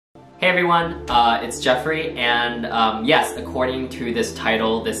Hey everyone, it's Jeffrey, and yes, according to this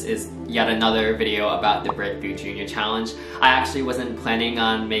title, this is yet another video about the Breakthrough Junior Challenge. I actually wasn't planning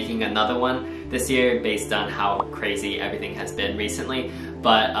on making another one this year based on how crazy everything has been recently,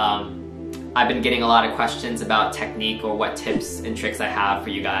 but I've been getting a lot of questions about technique or what tips and tricks I have for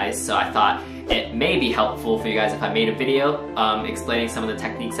you guys, so I thought it may be helpful for you guys if I made a video explaining some of the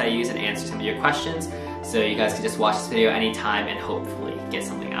techniques I use and answer some of your questions, so you guys can just watch this video anytime and hopefully get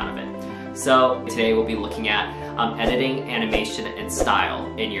something out of it. So today we'll be looking at editing, animation, and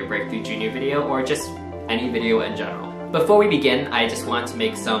style in your Breakthrough Junior video or just any video in general. Before we begin, I just want to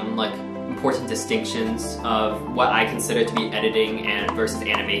make some important distinctions of what I consider to be editing and versus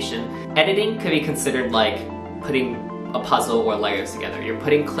animation. Editing could be considered like putting a puzzle or Legos together. You're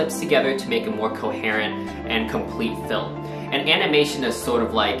putting clips together to make a more coherent and complete film. And animation is sort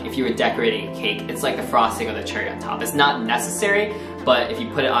of like if you were decorating a cake, it's like the frosting or the cherry on top. It's not necessary, but if you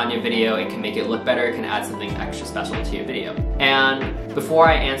put it on your video, it can make it look better, it can add something extra special to your video. And before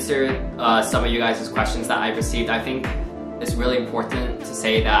I answer some of you guys' questions that I've received, I think it's really important to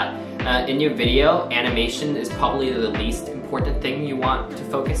say that in your video, animation is probably the least important thing you want to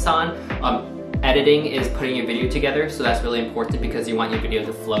focus on. Editing is putting your video together, so that's really important because you want your video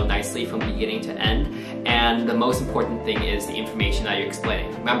to flow nicely from beginning to end. And the most important thing is the information that you're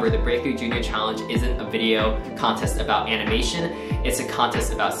explaining. Remember, the Breakthrough Junior Challenge isn't a video contest about animation, it's a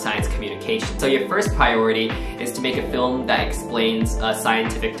contest about science communication. So your first priority is to make a film that explains a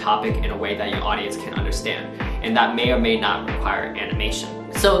scientific topic in a way that your audience can understand. And that may or may not require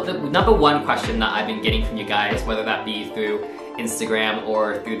animation. So the number one question that I've been getting from you guys, whether that be through Instagram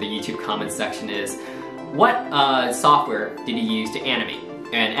or through the YouTube comment section, is what software did you use to animate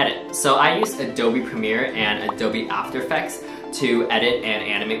and edit? So I use Adobe Premiere and Adobe After Effects to edit and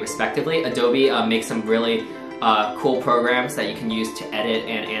animate respectively. Adobe makes some really cool programs that you can use to edit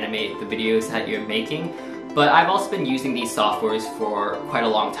and animate the videos that you're making. But I've also been using these softwares for quite a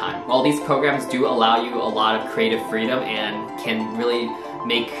long time. While these programs do allow you a lot of creative freedom and can really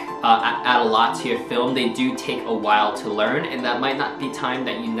add a lot to your film, they do take a while to learn, and that might not be time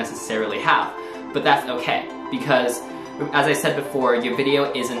that you necessarily have. But that's okay, because as I said before, your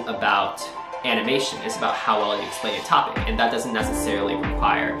video isn't about animation, it's about how well you explain your topic, and that doesn't necessarily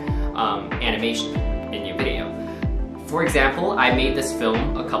require animation in your video. For example, I made this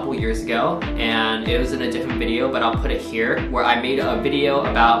film a couple years ago, and it was in a different video, but I'll put it here, where I made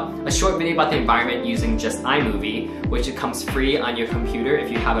a short video about the environment using just iMovie, which comes free on your computer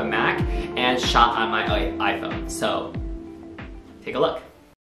if you have a Mac, and shot on my iPhone. So, take a look.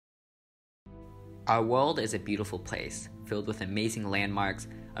 Our world is a beautiful place, filled with amazing landmarks,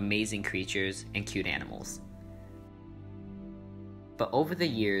 amazing creatures, and cute animals. But over the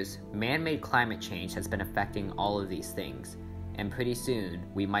years, man-made climate change has been affecting all of these things, and pretty soon,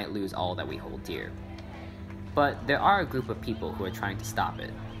 we might lose all that we hold dear. But there are a group of people who are trying to stop it.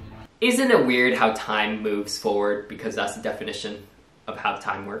 Isn't it weird how time moves forward, because that's the definition of how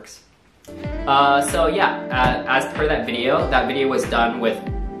time works? So yeah, as per that video was done with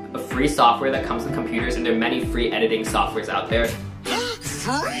a free software that comes with computers, and there are many free editing softwares out there,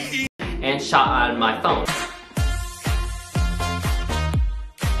 and shot on my phone,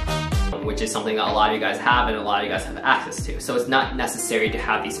 which is something that a lot of you guys have and a lot of you guys have access to. So it's not necessary to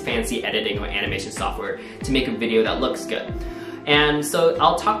have these fancy editing or animation software to make a video that looks good. And so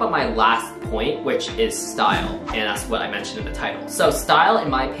I'll talk about my last point, which is style, and that's what I mentioned in the title. So style, in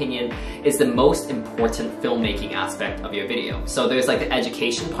my opinion, is the most important filmmaking aspect of your video. So there's like the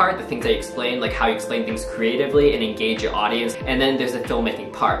education part, the things that you explain, like how you explain things creatively and engage your audience, and then there's the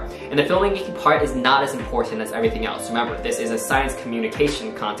filmmaking part. And the filmmaking part is not as important as everything else. Remember, this is a science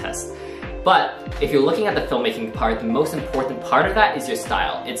communication contest. But if you're looking at the filmmaking part, the most important part of that is your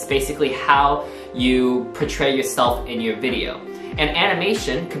style. It's basically how you portray yourself in your video. And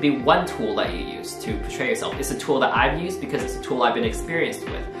animation could be one tool that you use to portray yourself. It's a tool that I've used because it's a tool I've been experienced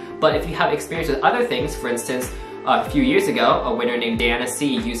with. But if you have experience with other things, for instance, a few years ago, a winner named Diana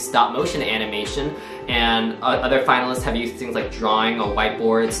C used stop motion animation, and other finalists have used things like drawing or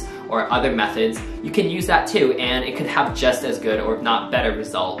whiteboards or other methods. You can use that too, and it could have just as good or if not better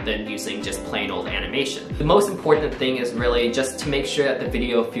result than using just plain old animation. The most important thing is really just to make sure that the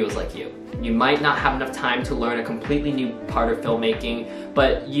video feels like you. You might not have enough time to learn a completely new part of filmmaking,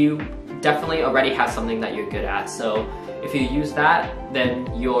 but you definitely already have something that you're good at. So if you use that, then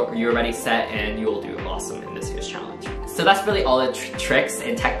you're already set and you'll do awesome in this year's challenge. So that's really all the tricks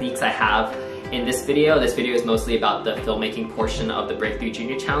and techniques I have in this video. This video is mostly about the filmmaking portion of the Breakthrough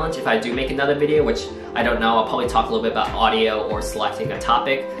Junior Challenge. If I do make another video, which I don't know, I'll probably talk a little bit about audio or selecting a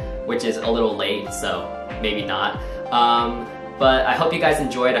topic, which is a little late, so maybe not. But I hope you guys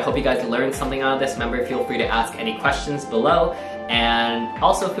enjoyed. I hope you guys learned something out of this. Remember, feel free to ask any questions below. And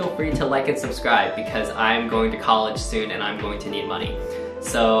also feel free to like and subscribe because I'm going to college soon and I'm going to need money.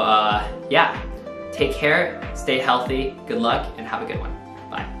 So yeah, take care, stay healthy, good luck, and have a good one.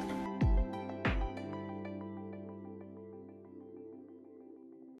 Bye.